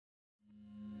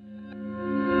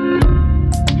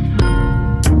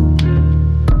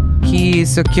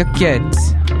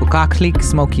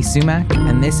Smokii Sumac,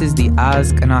 and this is the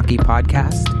ʔasqanaki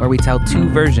podcast, where we tell two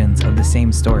versions of the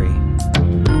same story.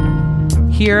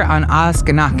 Here on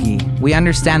ʔasqanaki, we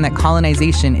understand that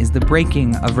colonization is the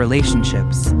breaking of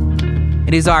relationships.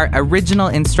 It is our original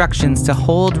instructions to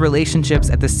hold relationships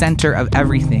at the center of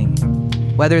everything,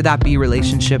 whether that be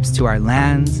relationships to our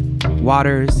lands,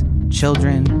 waters,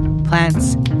 children,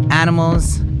 plants,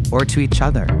 animals, or to each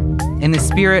other. In the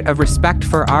spirit of respect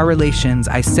for our relations,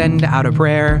 I send out a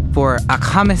prayer for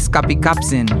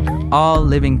ʔasqanaki, all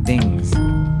living things.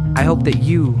 I hope that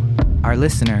you, our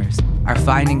listeners, are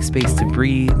finding space to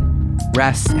breathe,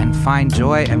 rest, and find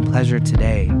joy and pleasure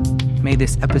today. May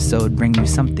this episode bring you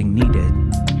something needed.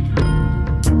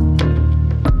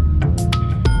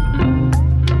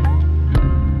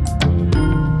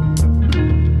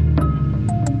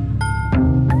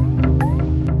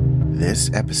 This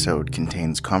episode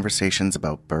contains conversations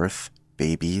about birth,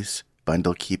 babies,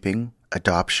 bundle keeping,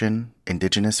 adoption,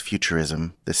 Indigenous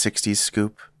futurism, the 60s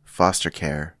scoop, foster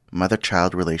care,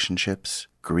 mother-child relationships,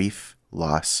 grief,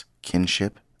 loss,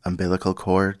 kinship, umbilical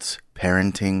cords,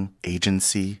 parenting,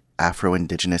 agency,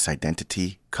 Afro-Indigenous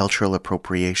identity, cultural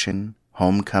appropriation,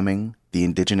 homecoming, the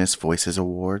Indigenous Voices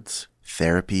Awards,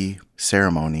 therapy,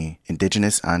 ceremony,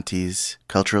 Indigenous aunties,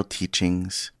 cultural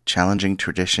teachings, challenging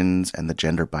traditions and the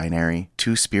gender binary,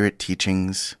 two-spirit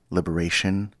teachings,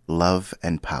 liberation, love,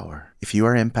 and power. If you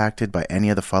are impacted by any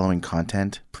of the following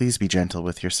content, please be gentle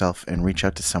with yourself and reach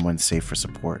out to someone safe for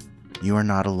support. You are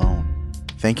not alone.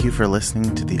 Thank you for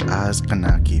listening to the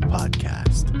ʔasqanaki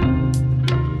podcast.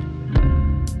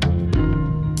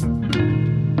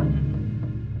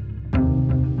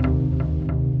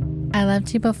 I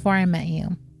loved you before I met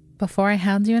you. Before I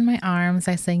held you in my arms,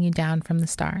 I sang you down from the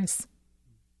stars.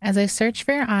 As I searched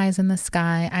for your eyes in the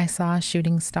sky, I saw a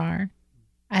shooting star.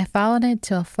 I followed it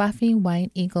to a fluffy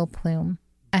white eagle plume.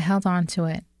 I held on to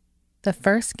it, the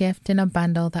first gift in a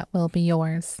bundle that will be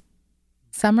yours.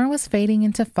 Summer was fading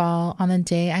into fall on the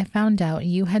day I found out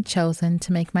you had chosen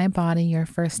to make my body your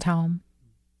first home.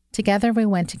 Together we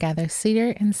went together,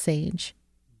 cedar and sage,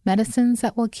 medicines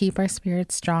that will keep our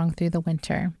spirits strong through the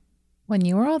winter. When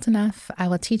you are old enough, I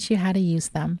will teach you how to use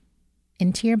them.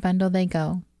 Into your bundle they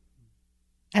go.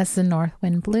 As the north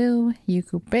wind blew, you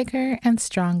grew bigger and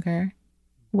stronger.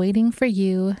 Waiting for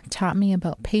you taught me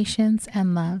about patience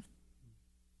and love.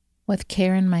 With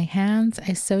care in my hands,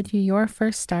 I sewed you your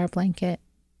first star blanket.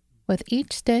 With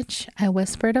each stitch, I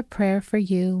whispered a prayer for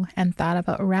you and thought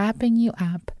about wrapping you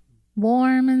up,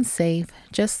 warm and safe,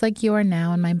 just like you are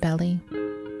now in my belly.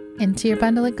 Into your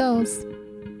bundle it goes.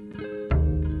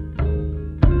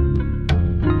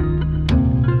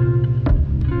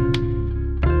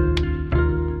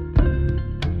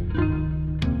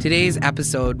 Today's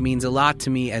episode means a lot to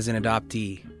me as an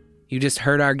adoptee. You just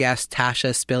heard our guest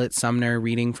Tasha Spillett Sumner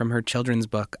reading from her children's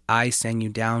book, I Sang You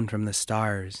Down from the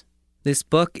Stars. This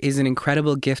book is an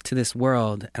incredible gift to this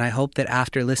world, and I hope that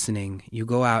after listening, you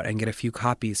go out and get a few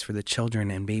copies for the children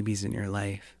and babies in your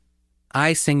life.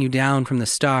 I Sang You Down from the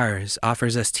Stars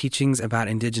offers us teachings about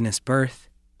Indigenous birth,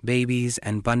 babies,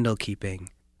 and bundle keeping.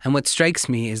 And what strikes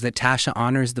me is that Tasha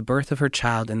honors the birth of her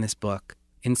child in this book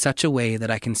in such a way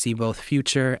that I can see both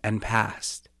future and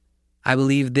past. I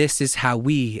believe this is how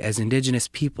we, as Indigenous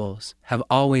peoples, have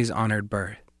always honored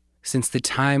birth, since the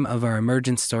time of our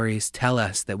emergence stories tell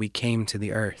us that we came to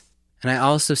the earth. And I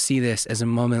also see this as a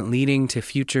moment leading to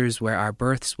futures where our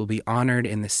births will be honored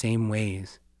in the same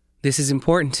ways. This is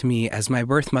important to me as my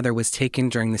birth mother was taken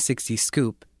during the 60s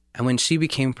scoop, and when she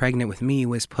became pregnant with me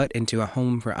was put into a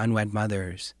home for unwed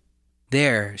mothers.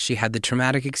 There, she had the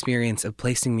traumatic experience of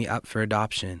placing me up for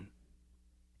adoption.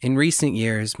 In recent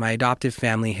years, my adoptive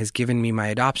family has given me my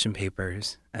adoption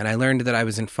papers, and I learned that I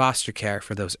was in foster care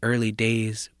for those early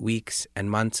days, weeks, and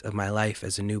months of my life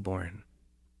as a newborn.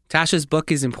 Tasha's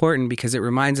book is important because it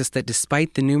reminds us that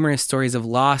despite the numerous stories of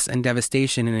loss and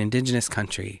devastation in Indigenous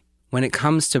country, when it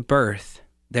comes to birth,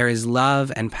 there is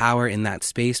love and power in that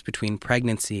space between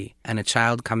pregnancy and a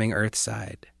child coming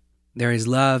earthside. There is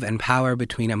love and power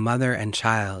between a mother and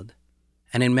child.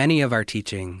 And in many of our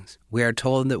teachings, we are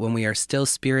told that when we are still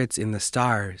spirits in the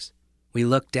stars, we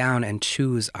look down and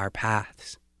choose our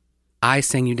paths. I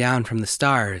Sang You Down from the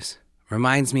Stars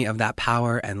reminds me of that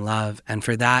power and love, and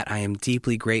for that I am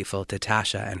deeply grateful to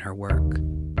Tasha and her work.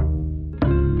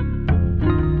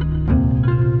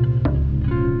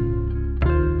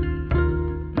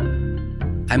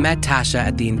 I met Tasha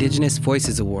at the Indigenous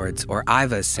Voices Awards, or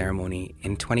IVAS ceremony,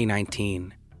 in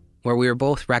 2019, where we were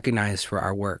both recognized for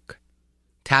our work.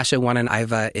 Tasha won an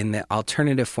IVA in the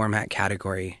alternative format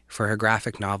category for her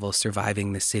graphic novel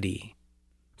Surviving the City.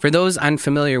 For those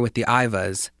unfamiliar with the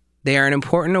IVAs, They are an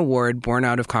important award born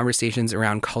out of conversations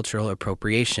around cultural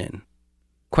appropriation.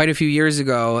 Quite a few years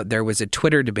ago, there was a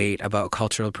Twitter debate about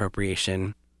cultural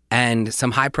appropriation, and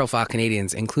some high-profile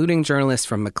Canadians, including journalists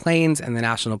from Maclean's and the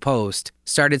National Post,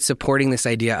 started supporting this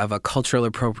idea of a cultural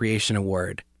appropriation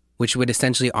award, which would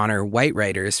essentially honor white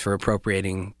writers for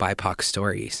appropriating BIPOC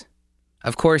stories.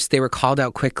 Of course, they were called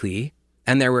out quickly,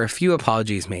 and there were a few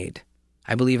apologies made.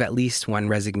 I believe at least one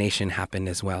resignation happened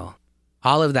as well.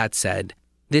 All of that said,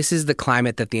 this is the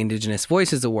climate that the Indigenous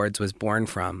Voices Awards was born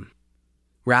from.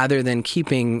 Rather than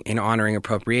keeping and honoring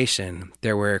appropriation,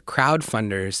 there were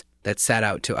crowdfunders that set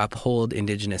out to uphold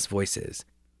Indigenous voices,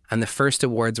 and the first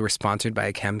awards were sponsored by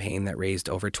a campaign that raised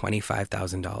over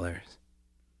 $25,000.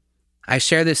 I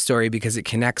share this story because it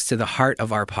connects to the heart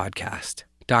of our podcast.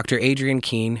 Dr. Adrienne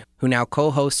Keene, who now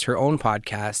co-hosts her own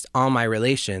podcast, All My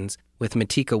Relations, with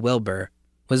Matika Wilbur,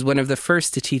 was one of the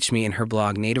first to teach me in her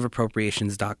blog,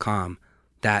 nativeappropriations.com,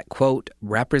 that, quote,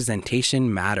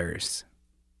 representation matters.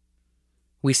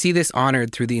 We see this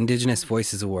honored through the Indigenous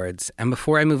Voices Awards, and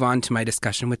before I move on to my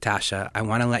discussion with Tasha, I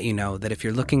want to let you know that if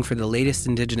you're looking for the latest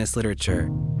Indigenous literature,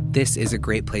 this is a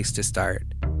great place to start.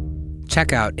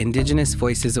 Check out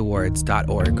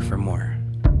indigenousvoicesawards.org for more.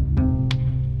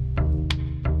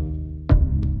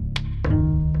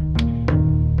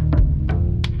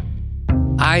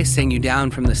 I Sang You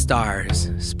Down from the Stars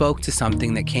spoke to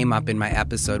something that came up in my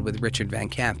episode with Richard Van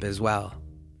Camp as well.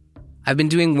 I've been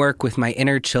doing work with my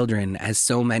inner children, as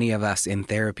so many of us in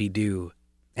therapy do.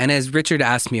 And as Richard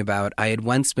asked me about, I had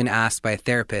once been asked by a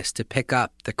therapist to pick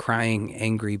up the crying,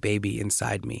 angry baby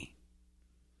inside me.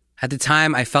 At the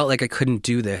time, I felt like I couldn't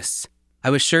do this. I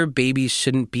was sure babies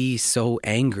shouldn't be so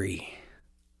angry.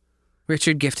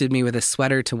 Richard gifted me with a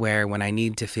sweater to wear when I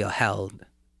need to feel held.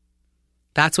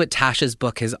 That's what Tasha's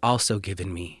book has also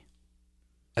given me.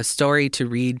 A story to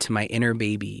read to my inner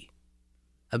baby.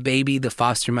 A baby the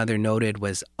foster mother noted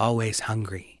was always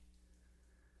hungry.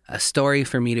 A story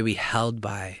for me to be held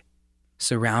by,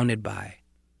 surrounded by,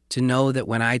 to know that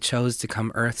when I chose to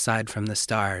come earthside from the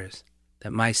stars,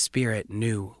 that my spirit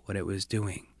knew what it was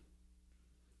doing.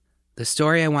 The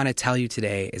story I want to tell you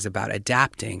today is about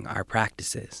adapting our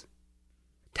practices.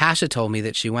 Tasha told me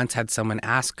that she once had someone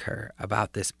ask her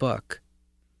about this book.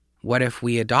 What if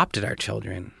we adopted our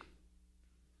children?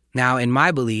 Now, in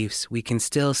my beliefs, we can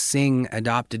still sing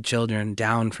adopted children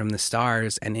down from the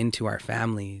stars and into our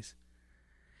families.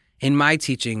 In my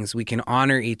teachings, we can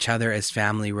honor each other as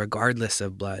family regardless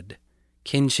of blood,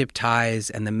 kinship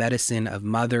ties, and the medicine of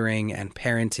mothering and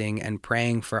parenting and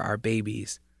praying for our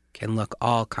babies can look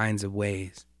all kinds of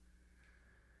ways.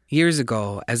 Years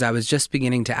ago, as I was just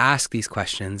beginning to ask these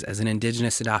questions as an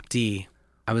Indigenous adoptee,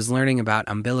 I was learning about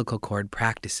umbilical cord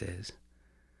practices.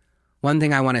 One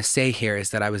thing I want to say here is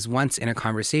that I was once in a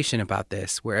conversation about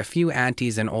this where a few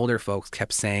aunties and older folks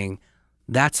kept saying,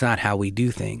 that's not how we do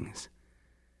things.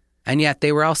 And yet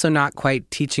they were also not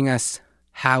quite teaching us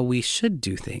how we should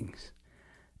do things.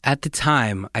 At the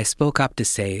time, I spoke up to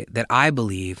say that I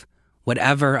believe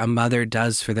whatever a mother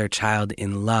does for their child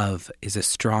in love is a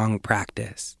strong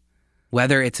practice.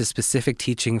 Whether it's a specific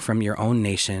teaching from your own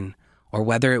nation, or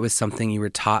whether it was something you were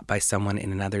taught by someone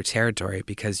in another territory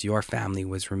because your family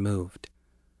was removed.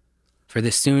 For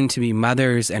the soon-to-be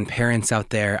mothers and parents out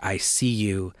there, I see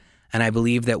you, and I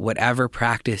believe that whatever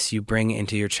practice you bring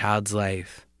into your child's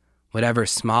life, whatever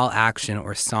small action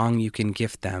or song you can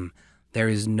gift them, there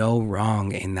is no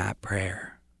wrong in that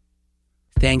prayer.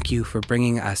 Thank you for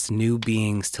bringing us new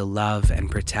beings to love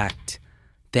and protect.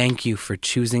 Thank you for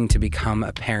choosing to become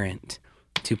a parent,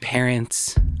 to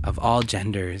parents of all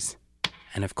genders,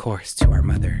 and of course, to our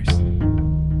mothers.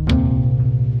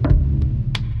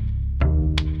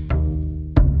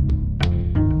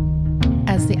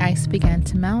 As the ice began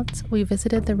to melt, we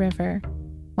visited the river.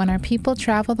 When our people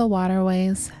travel the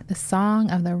waterways, the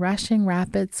song of the rushing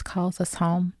rapids calls us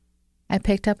home. I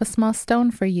picked up a small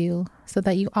stone for you so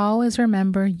that you always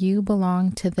remember you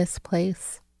belong to this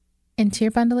place. Into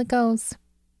your bundle it goes.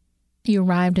 You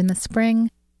arrived in the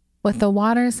spring, with the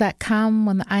waters that come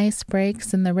when the ice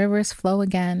breaks and the rivers flow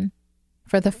again.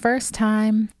 For the first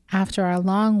time, after our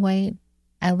long wait,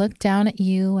 I looked down at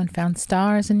you and found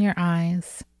stars in your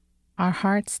eyes. Our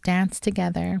hearts danced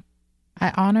together.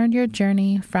 I honored your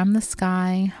journey from the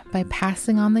sky by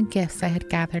passing on the gifts I had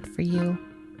gathered for you.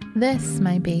 This,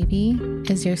 my baby,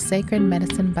 is your sacred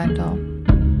medicine bundle.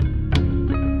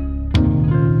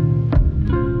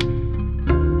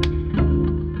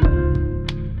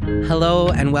 Hello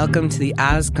and welcome to the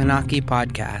ʔasqanaki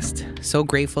podcast. So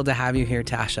grateful to have you here,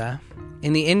 Tasha.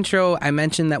 In the intro, I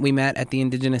mentioned that we met at the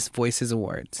Indigenous Voices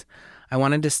Awards. I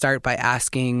wanted to start by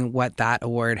asking what that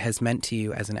award has meant to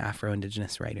you as an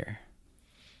Afro-Indigenous writer.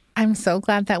 I'm so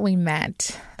glad that we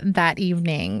met that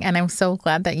evening, and I'm so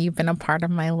glad that you've been a part of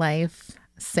my life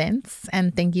since.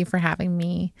 And thank you for having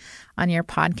me on your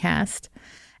podcast.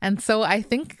 And so I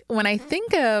think when I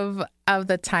think of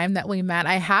the time that we met,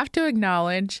 I have to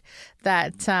acknowledge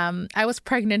that I was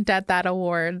pregnant at that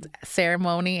award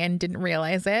ceremony and didn't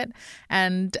realize it.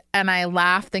 And I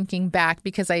laugh thinking back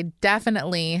because I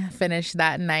definitely finished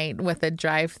that night with a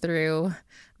drive-through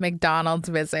McDonald's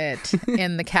visit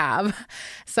in the cab.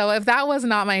 So if that was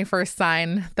not my first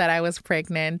sign that I was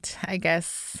pregnant, I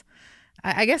guess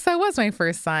that was my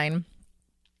first sign.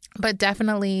 But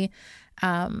definitely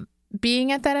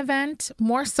being at that event,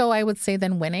 more so I would say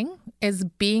than winning, is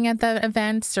being at that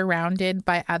event surrounded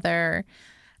by other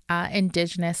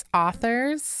Indigenous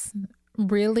authors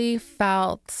really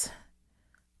felt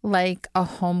like a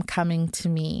homecoming to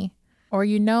me. Or,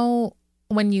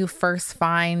 when you first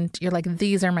find, you're like,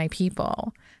 these are my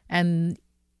people. And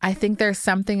I think there's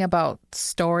something about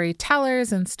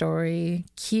storytellers and story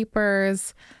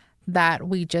keepers that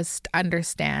we just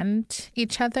understand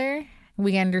each other.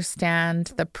 We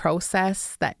understand the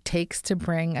process that takes to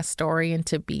bring a story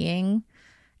into being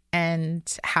and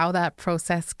how that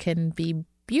process can be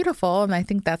beautiful. And I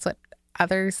think that's what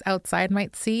others outside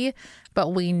might see.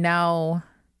 But we know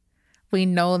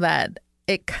that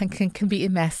it can be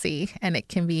messy and it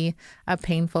can be a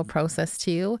painful process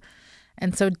too.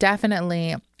 And so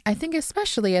definitely, I think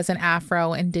especially as an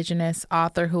Afro-Indigenous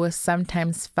author who has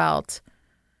sometimes felt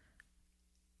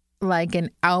like an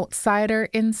outsider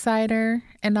insider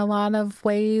in a lot of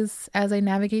ways as I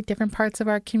navigate different parts of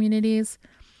our communities,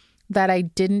 that I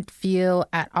didn't feel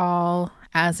at all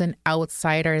as an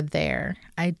outsider there.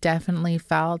 I definitely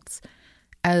felt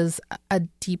as a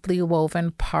deeply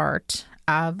woven part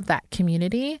of that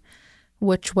community,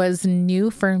 which was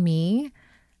new for me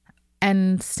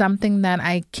and something that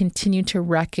I continue to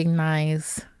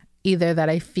recognize, either that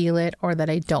I feel it or that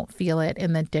I don't feel it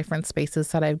in the different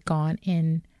spaces that I've gone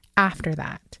in after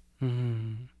that.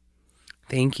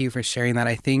 Thank you for sharing that.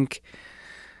 I think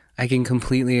I can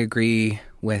completely agree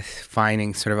with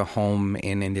finding sort of a home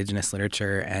in Indigenous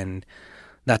literature, and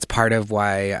that's part of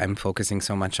why I'm focusing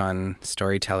so much on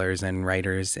storytellers and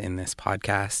writers in this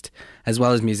podcast, as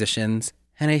well as musicians.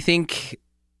 And I think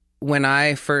when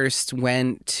I first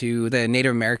went to the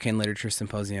Native American Literature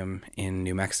Symposium in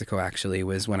New Mexico, actually,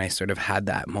 was when I sort of had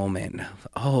that moment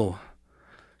of,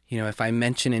 if I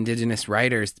mention Indigenous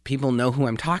writers, people know who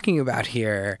I'm talking about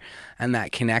here, and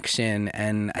that connection.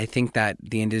 And I think that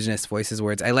the Indigenous Voices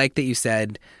words, I like that you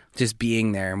said just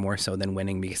being there more so than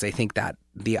winning, because I think that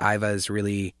the IVAs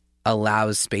really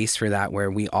allows space for that, where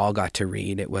we all got to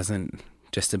read. It wasn't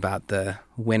just about the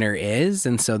winner is.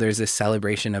 And so there's this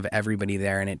celebration of everybody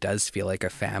there, and it does feel like a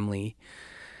family.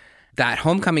 That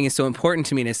homecoming is so important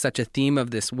to me, and is such a theme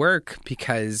of this work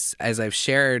because, as I've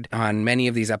shared on many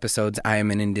of these episodes, I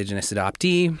am an Indigenous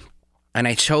adoptee, and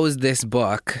I chose this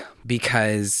book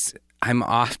because I'm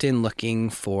often looking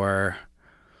for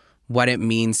what it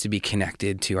means to be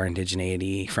connected to our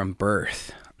indigeneity from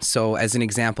birth. So as an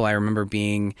example, I remember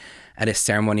being at a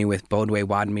ceremony with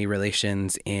Bodwe-Wadmi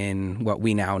relations in what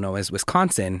we now know as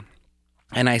Wisconsin,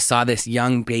 and I saw this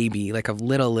young baby, like a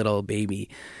little baby,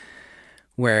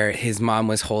 where his mom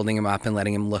was holding him up and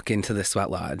letting him look into the sweat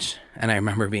lodge. And I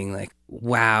remember being like,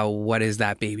 wow, what is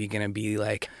that baby going to be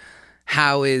like?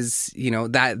 How is,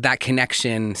 that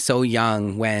connection so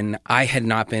young, when I had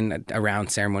not been around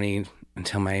ceremony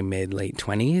until my late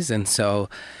 20s. And so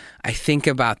I think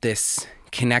about this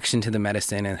connection to the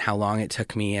medicine and how long it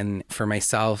took me. And for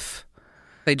myself,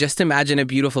 I just imagine a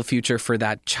beautiful future for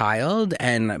that child,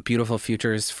 and beautiful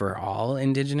futures for all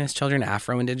Indigenous children,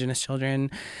 Afro-Indigenous children.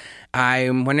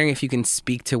 I'm wondering if you can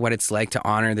speak to what it's like to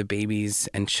honor the babies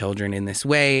and children in this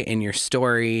way in your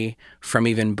story from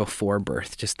even before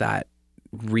birth, just that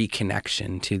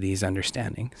reconnection to these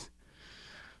understandings.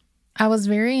 I was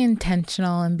very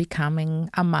intentional in becoming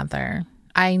a mother.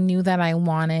 I knew that I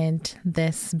wanted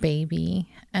this baby.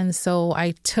 And so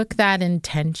I took that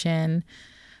intention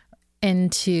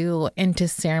into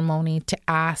ceremony to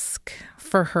ask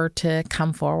for her to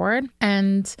come forward.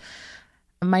 And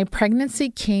my pregnancy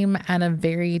came at a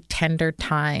very tender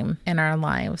time in our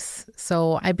lives.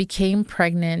 So I became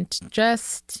pregnant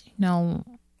just, a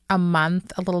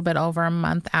little bit over a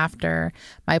month after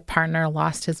my partner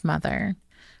lost his mother,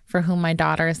 for whom my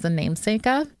daughter is the namesake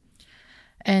of.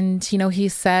 And, he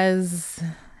says,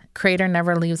 Creator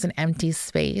never leaves an empty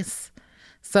space.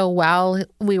 So while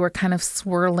we were kind of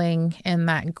swirling in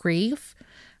that grief,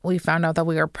 we found out that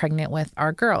we were pregnant with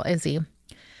our girl, Izzy.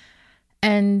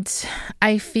 And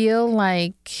I feel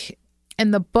like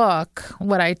in the book,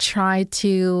 what I try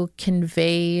to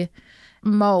convey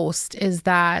most is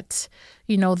that,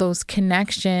 those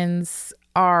connections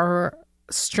are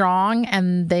strong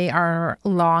and they are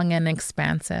long and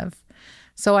expansive.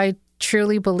 So I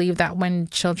truly believe that when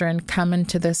children come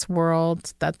into this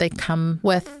world, that they come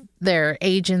with their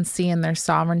agency and their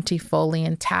sovereignty fully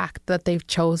intact, that they've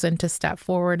chosen to step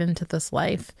forward into this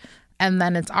life. And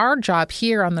then it's our job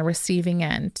here on the receiving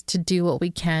end to do what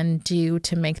we can do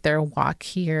to make their walk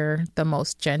here the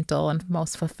most gentle and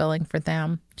most fulfilling for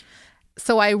them.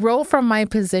 So I wrote from my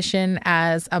position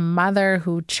as a mother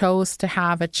who chose to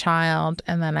have a child,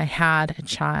 and then I had a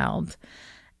child.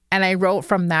 And I wrote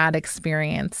from that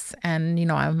experience. And,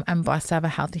 I'm blessed to have a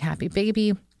healthy, happy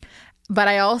baby. But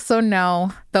I also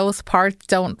know those parts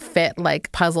don't fit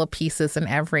like puzzle pieces in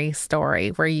every story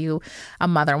where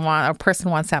a person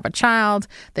wants to have a child,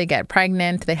 they get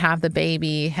pregnant, they have the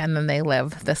baby, and then they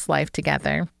live this life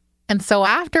together. And so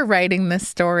after writing this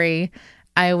story,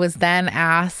 I was then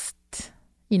asked,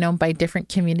 by different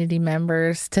community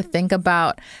members to think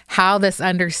about how this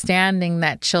understanding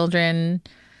that children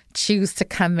choose to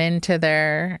come into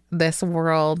this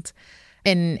world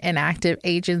in an active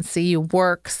agency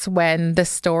works when the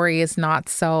story is not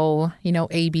so,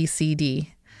 A, B, C,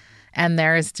 D. And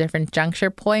there's different juncture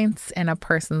points in a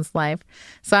person's life.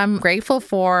 So I'm grateful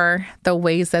for the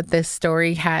ways that this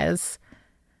story has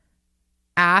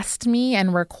asked me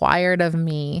and required of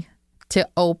me to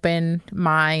open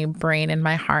my brain and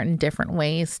my heart in different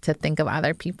ways to think of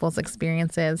other people's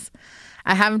experiences.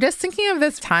 I'm just thinking of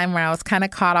this time where I was kind of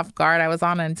caught off guard. I was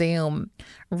on a Zoom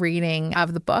reading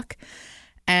of the book,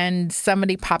 and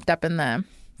somebody popped up in the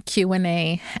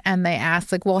Q&A and they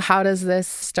asked, well, how does this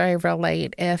story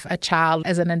relate if a child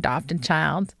is an adopted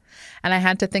child? And I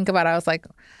had to think about it. I was like,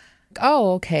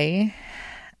 oh, okay.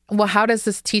 Well, how does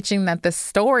this teaching that this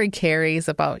story carries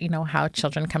about, how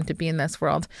children come to be in this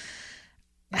world,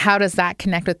 how does that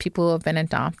connect with people who have been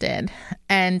adopted?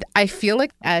 And I feel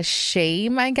like a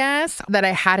shame, I guess, that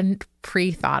I hadn't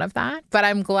pre-thought of that. But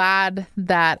I'm glad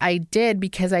that I did,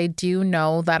 because I do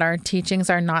know that our teachings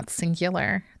are not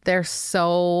singular. They're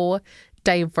so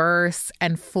diverse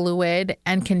and fluid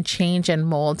and can change and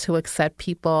mold to accept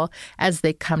people as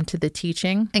they come to the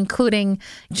teaching, including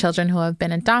children who have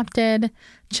been adopted,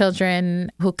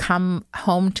 children who come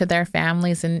home to their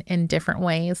families in different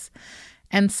ways.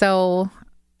 And so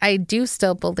I do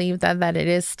still believe that it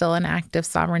is still an act of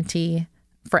sovereignty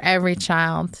for every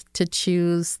child to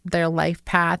choose their life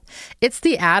path. It's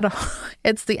the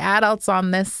adults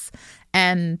on this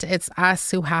end. It's us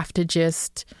who have to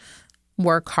just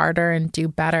work harder and do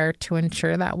better to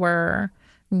ensure that we're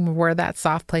that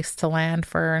soft place to land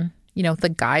for,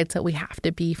 the guides that we have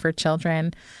to be for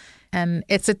children. And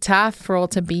it's a tough role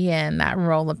to be in, that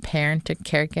role of parent to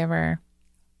caregiver.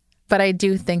 But I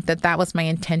do think that was my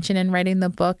intention in writing the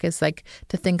book, is like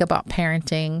to think about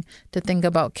parenting, to think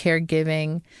about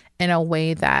caregiving in a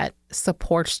way that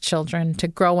supports children to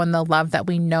grow in the love that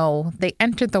we know they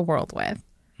entered the world with.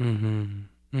 Mm-hmm.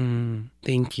 Mm-hmm.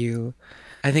 Thank you.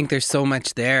 I think there's so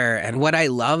much there. And what I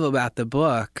love about the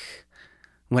book,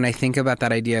 when I think about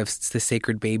that idea of the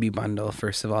sacred baby bundle,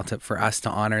 first of all, for us to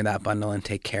honor that bundle and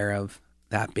take care of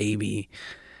that baby,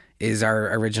 is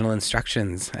our original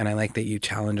instructions. And I like that you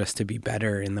challenge us to be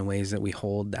better in the ways that we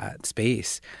hold that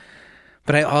space.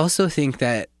 But I also think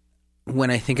that when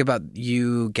I think about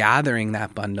you gathering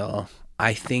that bundle,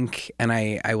 I think, and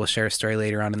I will share a story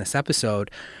later on in this episode,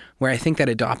 where I think that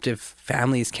adoptive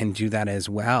families can do that as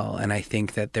well. And I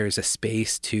think that there's a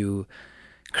space to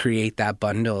create that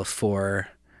bundle for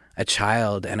a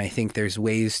child. And I think there's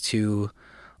ways to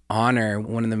honor.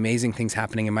 One of the amazing things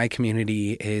happening in my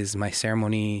community is my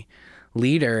ceremony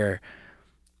leader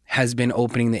has been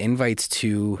opening the invites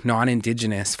to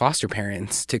non-Indigenous foster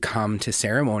parents to come to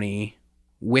ceremony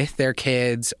with their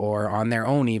kids or on their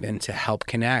own even to help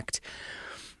connect.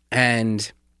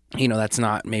 And, that's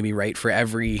not maybe right for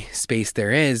every space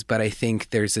there is, but I think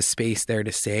there's a space there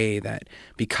to say that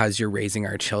because you're raising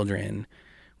our children,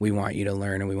 we want you to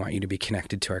learn and we want you to be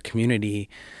connected to our community.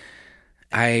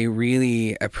 I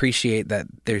really appreciate that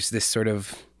there's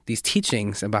these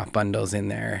teachings about bundles in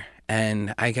there.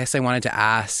 And I guess I wanted to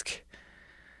ask,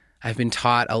 I've been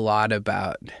taught a lot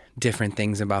about different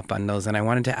things about bundles. And I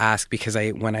wanted to ask, because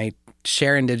when I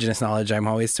share Indigenous knowledge, I'm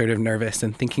always sort of nervous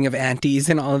and thinking of aunties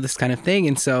and all of this kind of thing.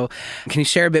 And so can you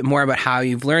share a bit more about how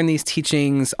you've learned these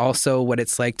teachings, also what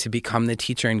it's like to become the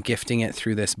teacher and gifting it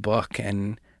through this book,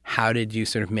 and how did you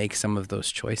sort of make some of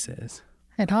those choices?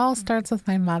 It all starts with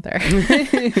my mother.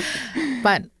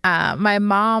 But my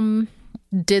mom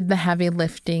did the heavy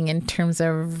lifting in terms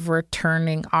of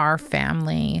returning our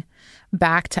family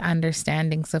back to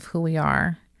understandings of who we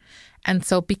are. And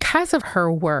so because of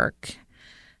her work,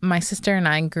 my sister and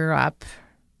I grew up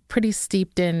pretty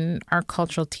steeped in our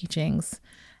cultural teachings.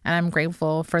 And I'm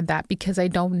grateful for that because I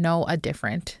don't know a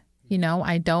different,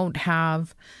 I don't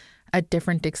have a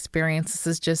different experience. This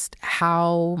is just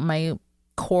how my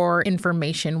core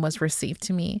information was received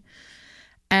to me.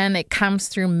 And it comes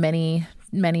through many,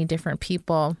 many different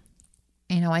people.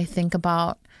 I think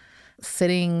about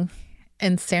sitting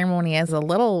in ceremony as a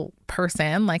little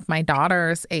person, like my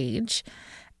daughter's age,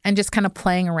 and just kind of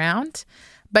playing around.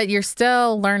 But you're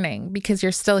still learning because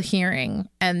you're still hearing.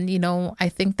 And, I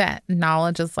think that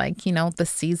knowledge is like, the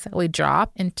seeds that we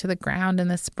drop into the ground in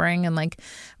the spring. And like,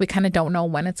 we kind of don't know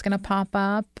when it's going to pop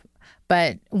up.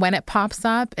 But when it pops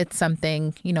up, it's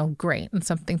something, great and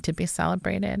something to be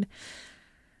celebrated.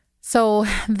 So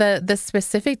the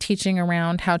specific teaching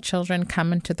around how children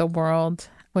come into the world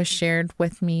was shared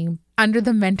with me under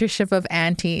the mentorship of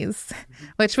aunties,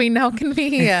 which we know can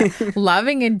be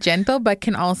loving and gentle, but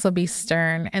can also be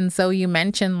stern. And so you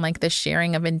mentioned like the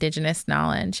sharing of Indigenous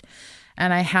knowledge.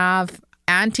 And I have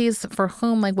aunties for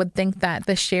whom would think that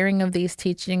the sharing of these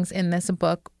teachings in this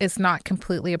book is not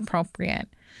completely appropriate.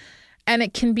 And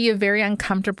it can be a very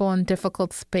uncomfortable and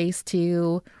difficult space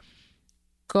to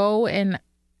go in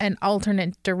an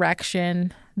alternate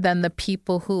direction than the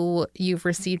people who you've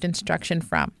received instruction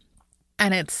from.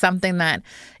 And it's something that,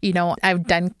 I've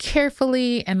done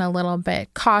carefully and a little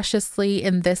bit cautiously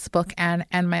in this book and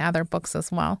my other books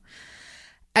as well.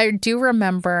 I do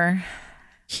remember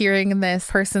hearing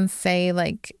this person say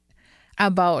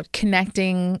about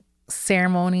connecting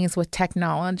ceremonies with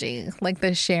technology, like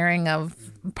the sharing of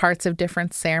parts of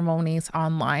different ceremonies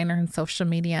online or in social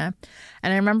media.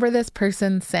 And I remember this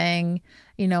person saying,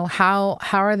 how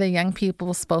are the young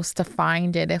people supposed to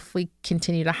find it if we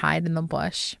continue to hide in the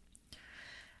bush?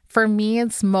 For me,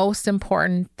 it's most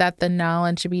important that the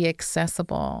knowledge be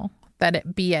accessible, that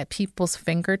it be at people's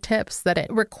fingertips, that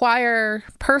it require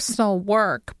personal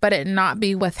work, but it not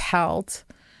be withheld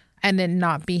and it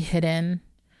not be hidden.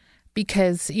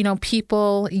 Because, young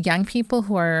people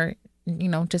who are,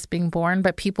 just being born,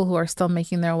 but people who are still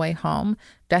making their way home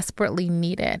desperately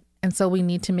need it. And so we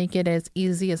need to make it as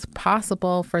easy as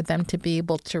possible for them to be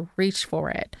able to reach for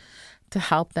it, to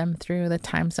help them through the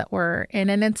times that we're in.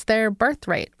 And it's their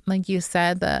birthright. Like you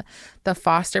said, the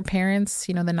foster parents,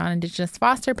 the non-Indigenous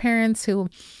foster parents who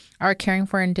are caring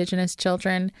for Indigenous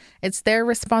children, it's their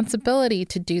responsibility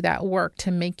to do that work,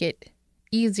 to make it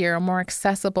easier, more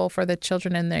accessible for the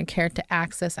children in their care to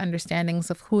access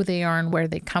understandings of who they are and where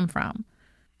they come from.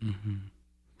 Mm-hmm.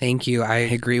 Thank you. I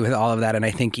agree with all of that. And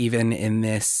I think even in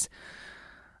this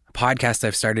podcast,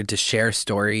 I've started to share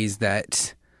stories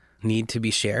that need to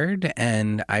be shared.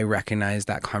 And I recognize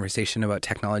that conversation about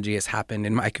technology has happened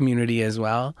in my community as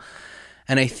well.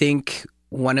 And I think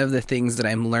one of the things that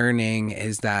I'm learning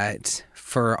is that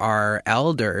for our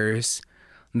elders,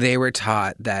 they were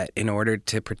taught that in order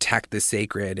to protect the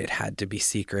sacred, it had to be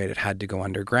secret, it had to go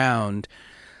underground.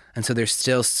 And so there's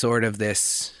still sort of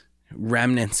this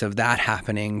remnants of that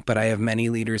happening. But I have many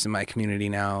leaders in my community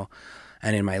now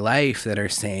and in my life that are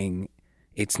saying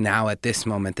it's now at this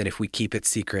moment that if we keep it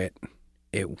secret,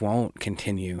 it won't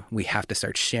continue. We have to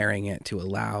start sharing it to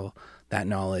allow that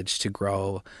knowledge to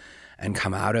grow and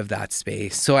come out of that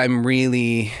space. So I'm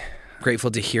really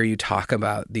grateful to hear you talk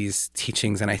about these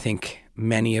teachings. And I think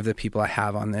many of the people I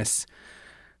have on this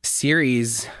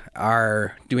series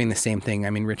are doing the same thing. I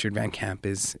mean, Richard Van Camp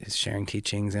is sharing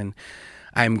teachings, and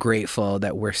I'm grateful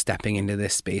that we're stepping into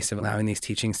this space of allowing these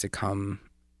teachings to come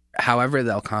however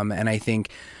they'll come. And I think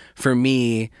for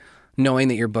me, knowing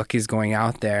that your book is going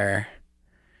out there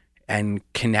and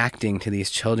connecting to these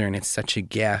children, it's such a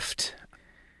gift.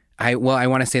 I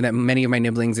want to say that many of my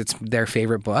nibblings, it's their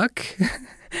favorite book.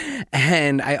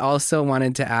 And I also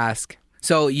wanted to ask,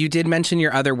 so you did mention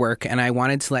your other work, and I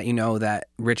wanted to let you know that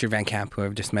Richard Van Camp, who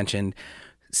I've just mentioned,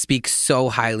 speaks so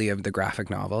highly of the graphic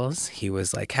novels. He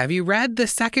was like, have you read the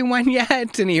second one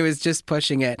yet? And he was just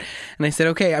pushing it. And I said,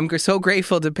 okay, I'm so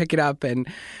grateful to pick it up. And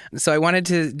so I wanted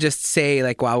to just say,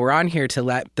 while we're on here, to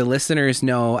let the listeners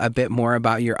know a bit more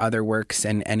about your other works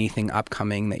and anything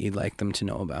upcoming that you'd like them to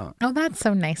know about. Oh, that's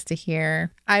so nice to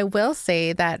hear. I will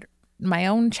say that my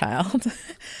own child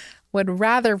would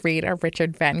rather read a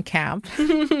Richard Van Camp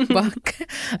book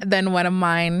than one of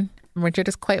mine. Richard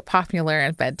is quite popular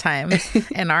at bedtime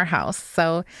in our house.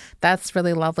 So that's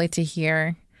really lovely to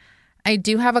hear. I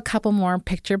do have a couple more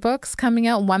picture books coming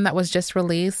out. One that was just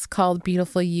released called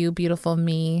Beautiful You, Beautiful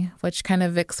Me, which kind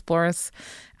of explores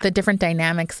the different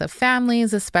dynamics of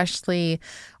families, especially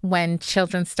when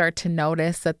children start to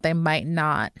notice that they might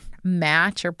not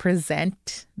match or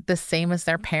present the same as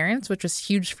their parents, which was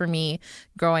huge for me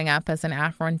growing up as an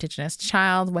Afro-Indigenous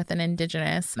child with an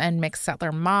Indigenous and mixed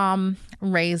settler mom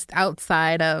raised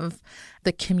outside of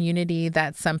the community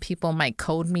that some people might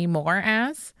code me more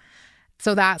as.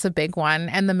 So that's a big one.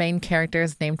 And the main character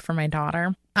is named for my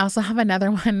daughter. I also have another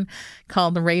one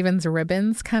called Raven's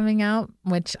Ribbons coming out,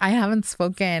 which I haven't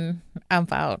spoken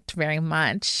about very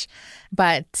much,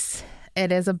 but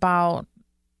it is about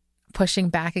pushing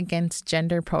back against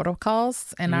gender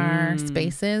protocols in our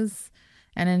spaces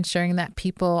and ensuring that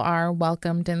people are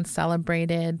welcomed and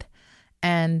celebrated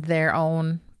and their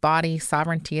own body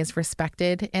sovereignty is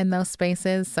respected in those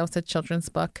spaces. So it's a children's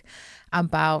book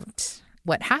about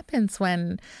what happens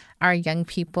when our young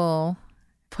people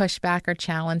push back or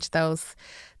challenge those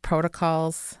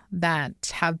protocols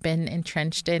that have been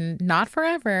entrenched in, not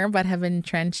forever, but have been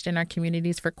entrenched in our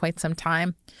communities for quite some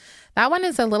time. That one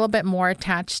is a little bit more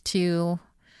attached to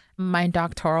my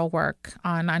doctoral work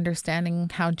on understanding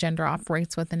how gender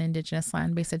operates within Indigenous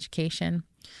land-based education.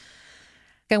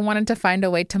 I wanted to find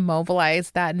a way to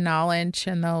mobilize that knowledge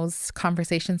and those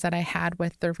conversations that I had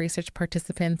with the research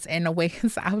participants in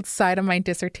ways outside of my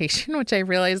dissertation, which I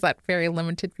realize that very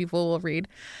limited people will read.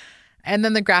 And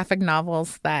then the graphic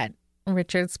novels that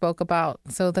Richard spoke about.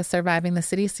 So the Surviving the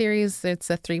City series, it's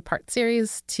a 3-part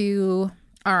series. 2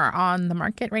 are on the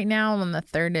market right now, and the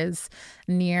 3rd is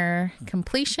near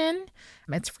completion.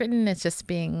 It's written, it's just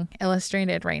being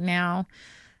illustrated right now.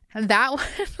 That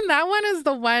one is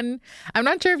the one, I'm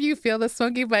not sure if you feel this,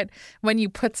 Smokii, but when you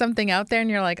put something out there and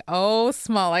you're like, oh,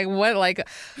 small,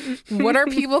 what are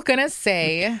people going to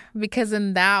say? Because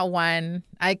in that one,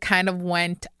 I kind of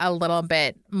went a little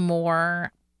bit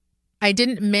more, I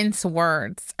didn't mince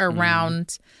words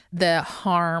around the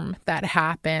harm that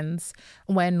happens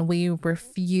when we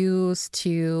refuse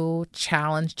to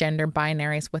challenge gender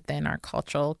binaries within our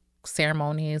cultural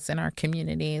ceremonies and our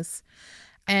communities.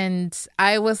 And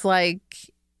I was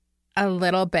like a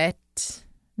little bit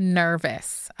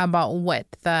nervous about what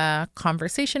the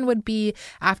conversation would be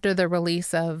after the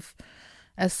release of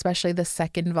especially the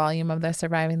 2nd volume of the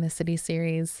Surviving the City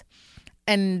series.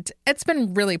 And it's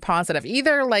been really positive.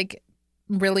 Either like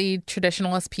really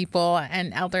traditionalist people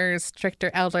and elders,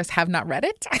 stricter elders have not read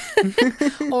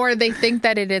it or they think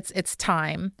that it's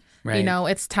time. Right. You know,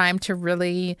 it's time to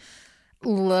really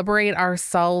liberate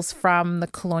ourselves from the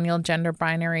colonial gender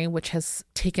binary, which has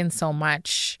taken so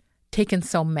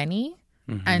many,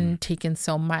 and taken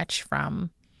so much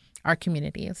from our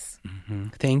communities.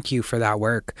 Thank you for that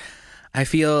work. I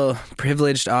feel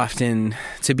privileged often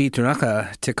to be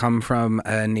Tunaka, to come from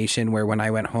a nation where when I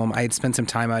went home, I had spent some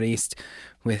time out east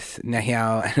with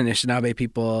Nehiao and Anishinaabe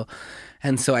people.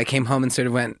 And so I came home and sort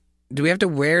of went, do we have to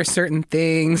wear certain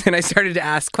things? And I started to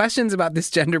ask questions about this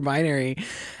gender binary.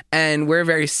 And we're a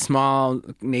very small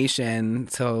nation.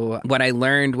 So what I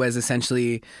learned was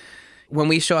essentially when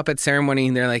we show up at ceremony,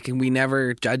 they're like, we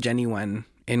never judge anyone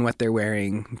in what they're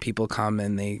wearing. People come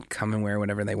and they come and wear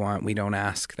whatever they want. We don't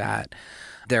ask that.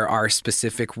 There are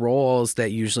specific roles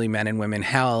that usually men and women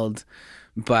held.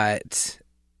 But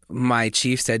my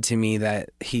chief said to me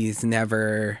that he's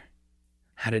never,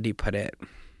 how did he put it?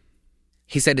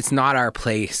 He said, it's not our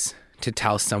place to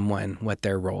tell someone what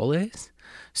their role is.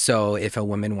 So if a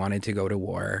woman wanted to go to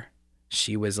war,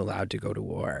 she was allowed to go to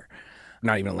war.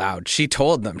 Not even allowed. She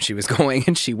told them she was going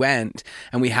and she went.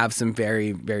 And we have some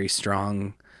very, very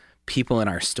strong people in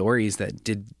our stories that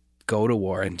did go to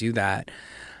war and do that.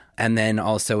 And then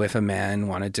also if a man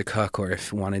wanted to cook or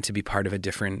if wanted to be part of a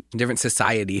different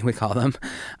society, we call them,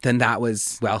 then that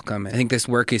was welcome. I think this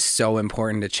work is so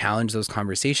important to challenge those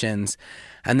conversations.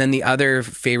 And then the other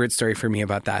favorite story for me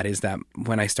about that is that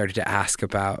when I started to ask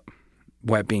about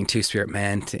what being Two-Spirit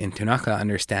meant in Tunaka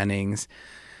understandings,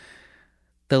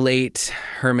 the late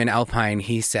Herman Alpine,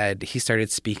 he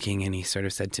started speaking and he sort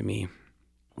of said to me,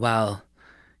 well,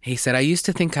 he said, I used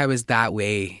to think I was that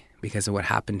way because of what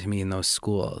happened to me in those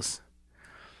schools.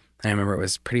 And I remember it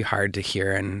was pretty hard to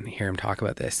hear him talk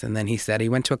about this. And then he said he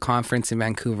went to a conference in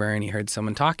Vancouver and he heard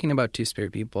someone talking about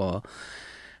Two-Spirit people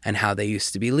and how they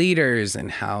used to be leaders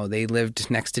and how they lived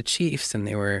next to chiefs and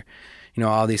they were, you know,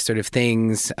 all these sort of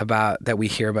things about that we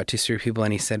hear about Two-Spirit people.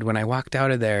 And he said, when I walked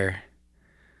out of there,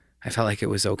 I felt like it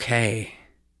was okay.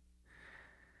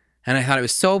 And I thought it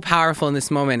was so powerful in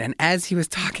this moment. And as he was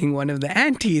talking, one of the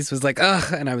aunties was like,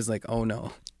 ugh. And I was like, oh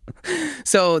no.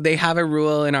 So they have a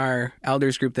rule in our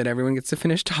elders group that everyone gets to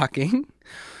finish talking.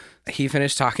 he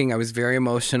finished talking. I was very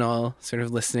emotional, sort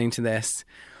of listening to this.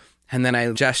 And then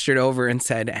I gestured over and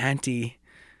said, Auntie,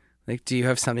 like, do you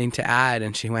have something to add?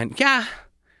 And she went, yeah,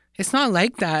 it's not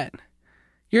like that.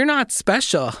 You're not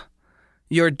special.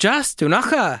 You're just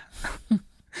ʔasqanaki.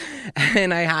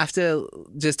 And I have to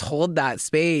just hold that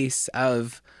space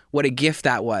of what a gift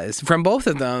that was from both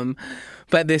of them.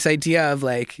 But this idea of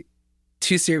like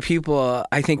Two-Spirit people,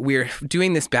 I think we're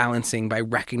doing this balancing by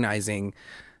recognizing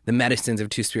the medicines of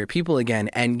Two-Spirit people again.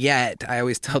 And yet I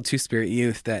always tell Two-Spirit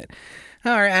youth that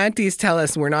our aunties tell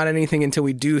us we're not anything until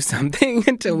we do something,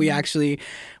 until we actually,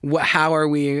 how are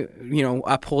we,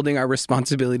 upholding our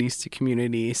responsibilities to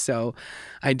community. So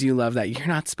I do love that. You're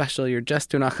not special. You're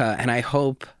just ʔasqanaki. And I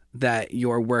hope that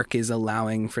your work is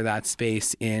allowing for that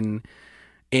space in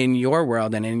your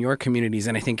world and in your communities.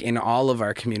 And I think in all of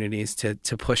our communities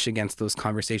to push against those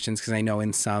conversations, because I know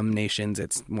in some nations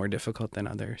it's more difficult than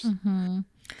others. Mm-hmm.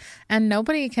 And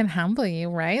nobody can humble you,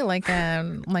 right? Like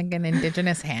an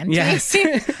Indigenous handshake. Yes.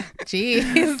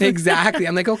 Jeez. Exactly.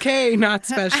 I'm like, okay, not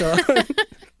special.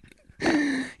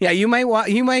 Yeah, you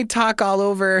might talk all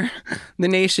over the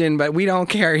nation, but we don't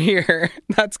care here.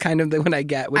 That's kind of what I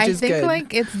get, which is good. I think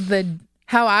like it's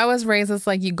how I was raised. It's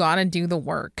like you got to do the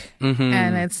work,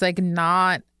 and it's like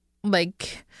not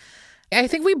like. I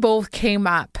think we both came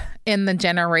up in the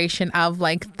generation of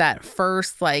like that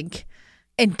first like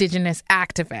Indigenous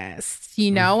activists,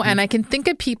 and I can think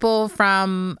of people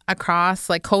from across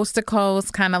like coast to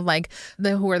coast, kind of like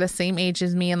who are the same age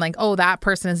as me, and like, oh, that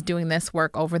person is doing this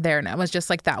work over there, and it was just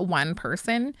like that one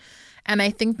person. And I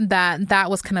think that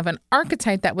was kind of an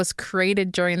archetype that was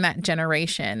created during that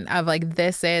generation of like,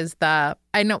 this is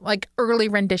like early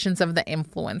renditions of the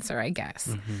influencer, I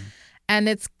guess. And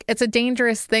it's a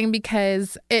dangerous thing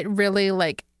because it really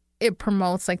like it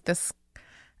promotes like this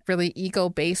really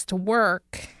ego-based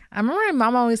work. I remember my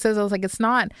mom always says, I was like,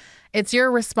 it's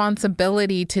your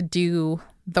responsibility to do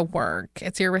the work.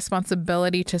 It's your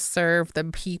responsibility to serve the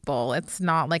people. It's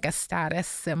not like a status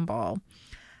symbol.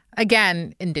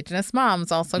 Again, Indigenous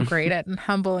moms also great at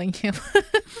humbling you.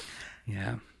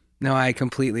 Yeah. No, I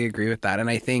completely agree with that. And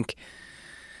I think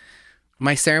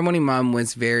my ceremony mom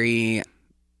was very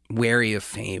wary of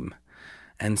fame.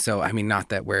 And so, I mean, not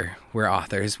that we're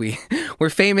authors. We're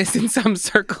famous in some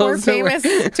circles. We're famous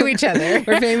to each other.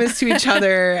 We're famous to each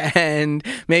other, and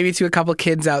maybe to a couple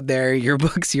kids out there. Your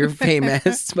books, you're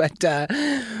famous.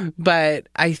 But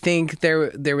I think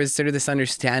there was sort of this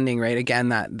understanding, right? Again,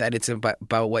 that it's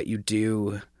about what you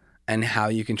do and how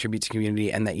you contribute to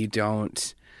community, and that you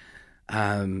don't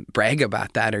brag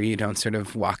about that, or you don't sort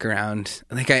of walk around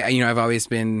like I've always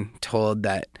been told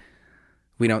that.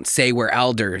 We don't say we're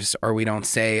elders, or we don't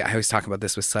say, I always talk about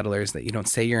this with settlers, that you don't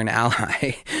say you're an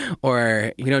ally,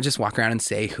 or you don't just walk around and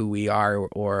say who we are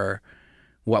or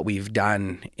what we've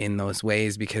done in those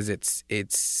ways, because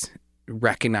it's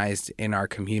recognized in our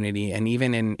community. And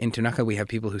even in ʔasqanaki, we have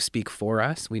people who speak for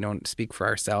us. We don't speak for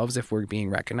ourselves if we're being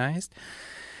recognized.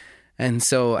 And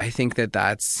so I think that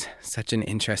that's such an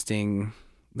interesting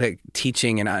like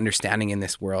teaching and understanding in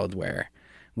this world where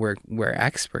we're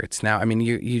experts now. I mean,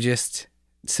 you just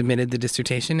submitted the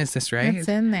dissertation, is this right? It's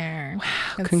in there.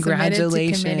 Wow, it's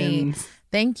congratulations.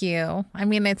 Thank you. I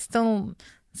mean, it's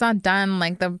not done.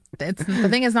 Like the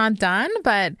thing is not done,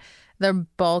 but the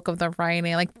bulk of the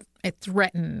writing, like it's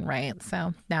written, right?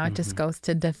 So now it just goes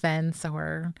to defense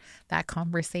or that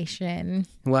conversation.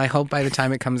 Well, I hope by the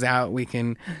time it comes out, we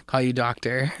can call you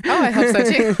doctor. Oh, I hope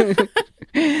so too.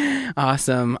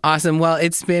 Awesome. Well,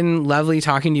 it's been lovely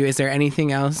talking to you. Is there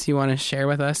anything else you want to share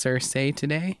with us or say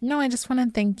today? No, I just want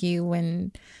to thank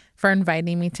you for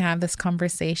inviting me to have this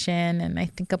conversation. And I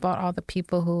think about all the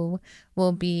people who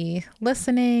will be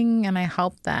listening, and I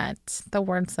hope that the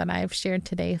words that I've shared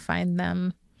today find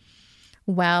them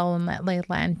well and that they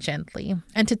land gently,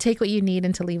 and to take what you need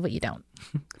and to leave what you don't.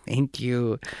 Thank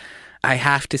you. I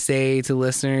have to say to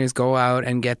listeners, go out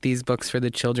and get these books for the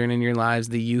children in your lives,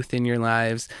 the youth in your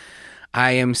lives.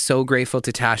 I am so grateful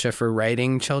to Tasha for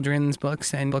writing children's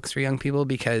books and books for young people,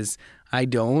 because I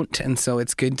don't. And so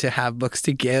it's good to have books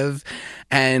to give.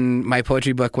 And my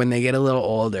poetry book, when they get a little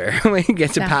older, we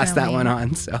get to pass that one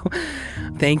on. So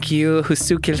thank you.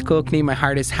 ʔasqanaki. My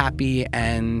heart is happy,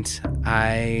 and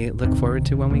I look forward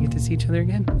to when we get to see each other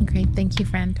again. Great. Thank you,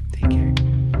 friend. Take care.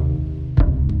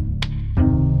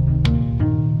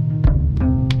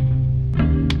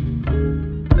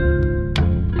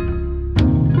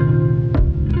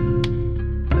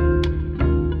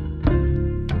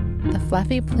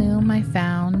 Fluffy plume I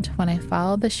found when I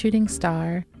followed the shooting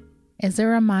star is a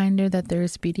reminder that there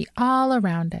is beauty all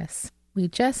around us. We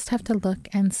just have to look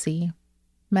and see.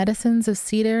 Medicines of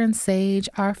cedar and sage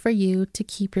are for you to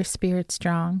keep your spirit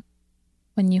strong.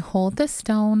 When you hold the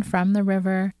stone from the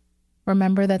river,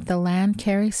 remember that the land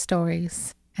carries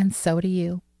stories, and so do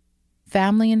you.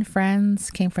 Family and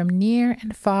friends came from near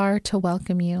and far to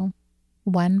welcome you.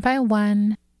 One by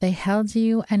one, they held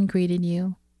you and greeted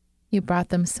you. You brought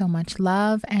them so much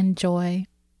love and joy.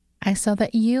 I saw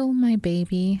that you, my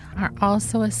baby, are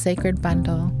also a sacred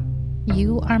bundle.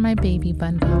 You are my baby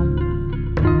bundle.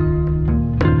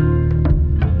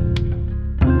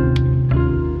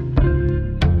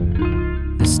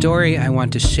 The story I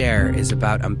want to share is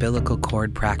about umbilical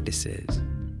cord practices.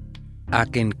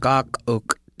 ʔasqanaki,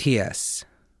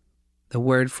 the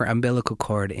word for umbilical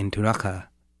cord in Tunaka.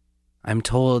 I'm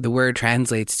told the word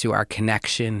translates to our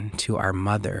connection to our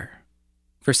mother.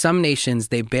 For some nations,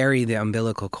 they bury the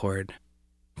umbilical cord.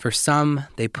 For some,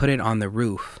 they put it on the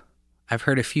roof. I've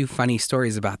heard a few funny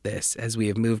stories about this as we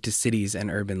have moved to cities and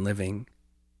urban living.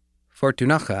 For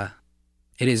Tunaka,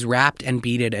 it is wrapped and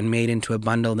beaded and made into a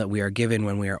bundle that we are given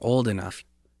when we are old enough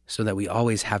so that we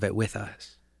always have it with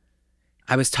us.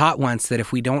 I was taught once that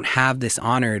if we don't have this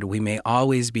honored, we may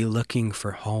always be looking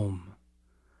for home.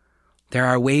 There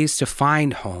are ways to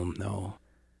find home, though.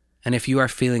 And if you are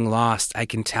feeling lost, I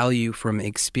can tell you from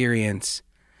experience,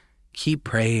 keep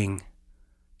praying,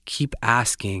 keep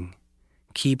asking,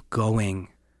 keep going.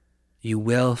 You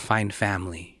will find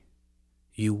family.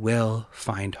 You will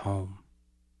find home.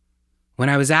 When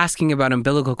I was asking about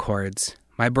umbilical cords,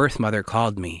 my birth mother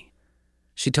called me.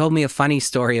 She told me a funny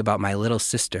story about my little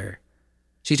sister.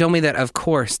 She told me that, of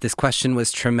course, this question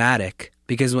was traumatic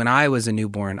because when I was a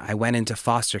newborn, I went into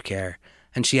foster care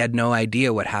and she had no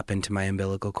idea what happened to my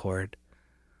umbilical cord.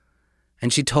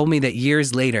 And she told me that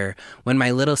years later, when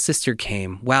my little sister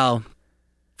came, well,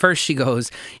 first she goes,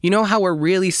 you know how we're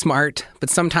really smart, but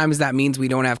sometimes that means we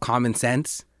don't have common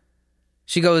sense?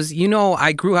 She goes, you know,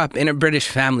 I grew up in a British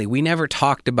family. We never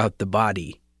talked about the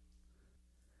body.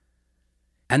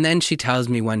 And then she tells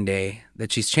me one day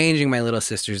that she's changing my little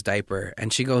sister's diaper.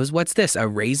 And she goes, what's this, a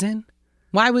raisin?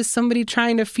 Why was somebody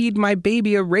trying to feed my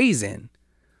baby a raisin?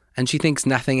 And she thinks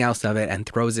nothing else of it and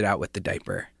throws it out with the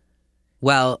diaper.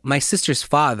 Well, my sister's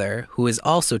father, who is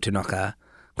also Tunaka,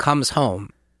 comes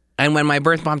home. And when my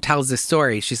birth mom tells this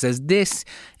story, she says, this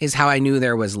is how I knew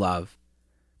there was love.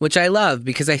 Which I love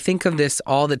because I think of this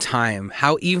all the time,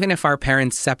 how even if our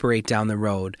parents separate down the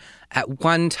road, at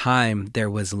one time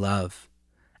there was love.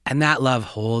 And that love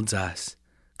holds us,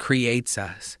 creates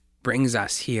us, brings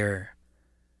us here.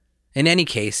 In any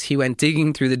case, he went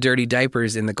digging through the dirty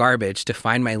diapers in the garbage to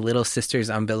find my little sister's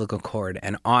umbilical cord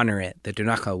and honor it the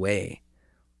Tunaka way.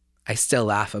 I still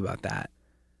laugh about that.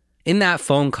 In that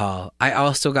phone call, I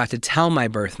also got to tell my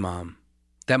birth mom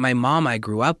that my mom I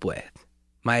grew up with,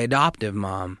 my adoptive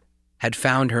mom, had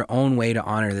found her own way to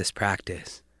honor this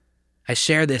practice. I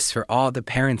share this for all the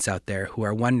parents out there who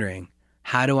are wondering,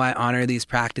 how do I honor these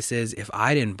practices if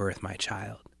I didn't birth my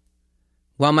child?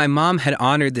 Well, my mom had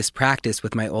honored this practice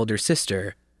with my older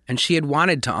sister, and she had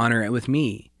wanted to honor it with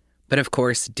me, but of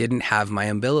course didn't have my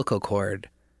umbilical cord.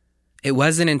 It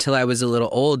wasn't until I was a little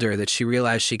older that she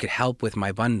realized she could help with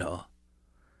my bundle.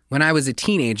 When I was a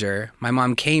teenager, my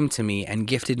mom came to me and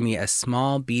gifted me a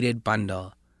small beaded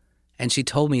bundle, and she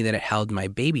told me that it held my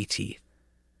baby teeth.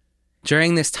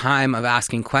 During this time of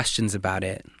asking questions about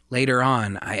it, later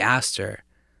on, I asked her,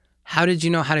 how did you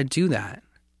know how to do that?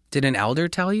 Did an elder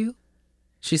tell you?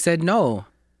 She said, no.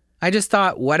 I just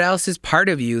thought, what else is part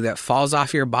of you that falls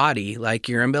off your body like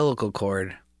your umbilical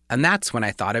cord? And that's when I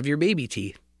thought of your baby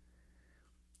teeth.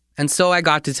 And so I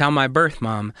got to tell my birth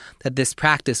mom that this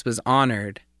practice was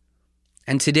honored.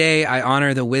 And today I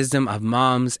honor the wisdom of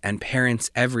moms and parents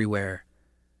everywhere,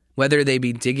 whether they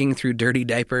be digging through dirty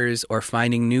diapers or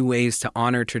finding new ways to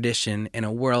honor tradition in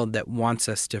a world that wants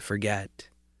us to forget.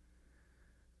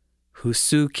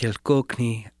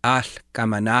 ʔasqanaki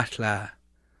ʔasqanaki.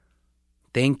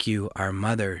 Thank you, our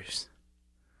mothers.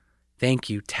 Thank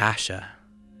you, Tasha.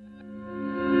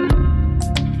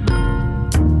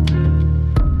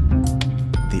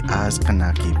 The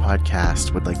ʔasqanaki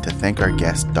podcast would like to thank our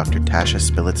guest, Dr. Tasha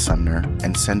Spillett Sumner,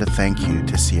 and send a thank you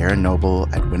to Sierra Noble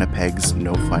at Winnipeg's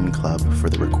No Fun Club for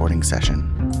the recording session.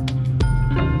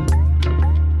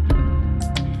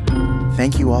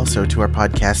 Thank you also to our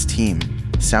podcast team,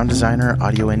 sound designer,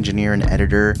 audio engineer, and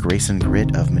editor Grayson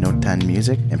Grit of Minotan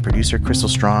Music, and producer Crystal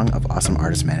Strong of Awesome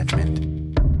Artist Management.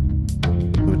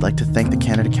 We would like to thank the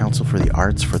Canada Council for the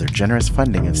Arts for their generous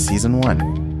funding of Season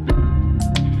 1.